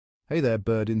Hey there,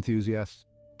 bird enthusiasts.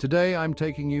 Today I'm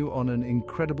taking you on an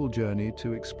incredible journey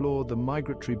to explore the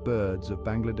migratory birds of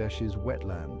Bangladesh's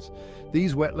wetlands.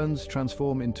 These wetlands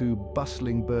transform into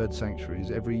bustling bird sanctuaries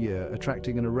every year,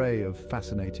 attracting an array of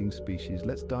fascinating species.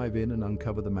 Let's dive in and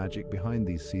uncover the magic behind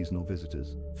these seasonal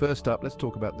visitors. First up, let's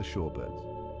talk about the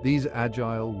shorebirds. These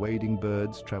agile, wading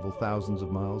birds travel thousands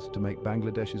of miles to make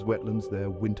Bangladesh's wetlands their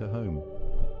winter home.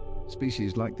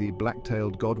 Species like the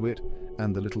black-tailed godwit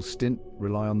and the little stint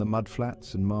rely on the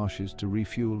mudflats and marshes to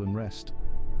refuel and rest.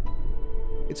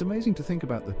 It's amazing to think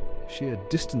about the sheer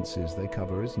distances they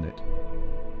cover, isn't it?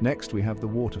 Next, we have the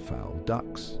waterfowl.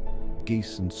 Ducks,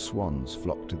 geese and swans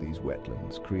flock to these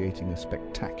wetlands, creating a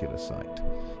spectacular sight.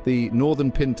 The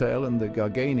northern pintail and the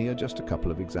gargani are just a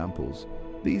couple of examples.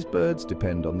 These birds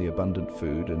depend on the abundant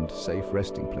food and safe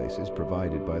resting places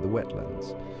provided by the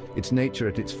wetlands. It's nature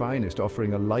at its finest,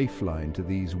 offering a lifeline to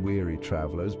these weary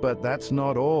travelers, but that's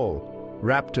not all.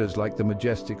 Raptors like the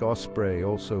majestic osprey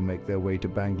also make their way to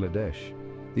Bangladesh.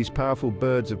 These powerful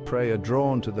birds of prey are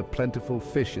drawn to the plentiful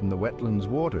fish in the wetlands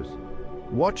waters.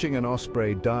 Watching an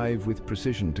osprey dive with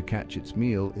precision to catch its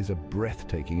meal is a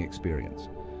breathtaking experience.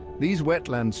 These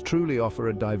wetlands truly offer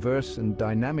a diverse and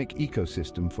dynamic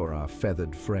ecosystem for our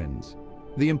feathered friends.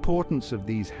 The importance of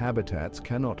these habitats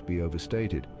cannot be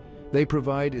overstated. They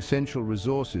provide essential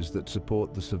resources that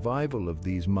support the survival of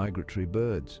these migratory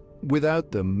birds. Without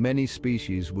them, many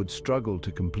species would struggle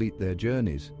to complete their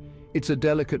journeys. It's a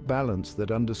delicate balance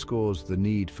that underscores the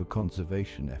need for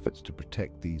conservation efforts to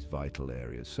protect these vital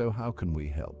areas. So how can we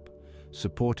help?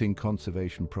 Supporting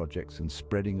conservation projects and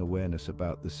spreading awareness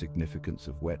about the significance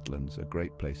of wetlands are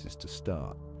great places to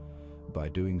start. By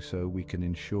doing so, we can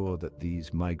ensure that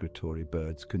these migratory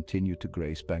birds continue to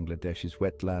grace Bangladesh's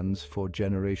wetlands for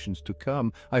generations to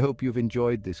come. I hope you've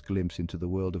enjoyed this glimpse into the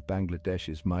world of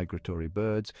Bangladesh's migratory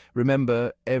birds.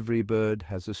 Remember, every bird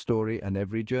has a story and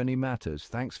every journey matters.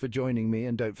 Thanks for joining me,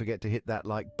 and don't forget to hit that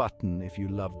like button if you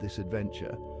loved this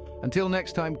adventure. Until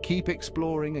next time, keep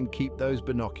exploring and keep those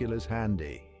binoculars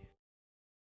handy.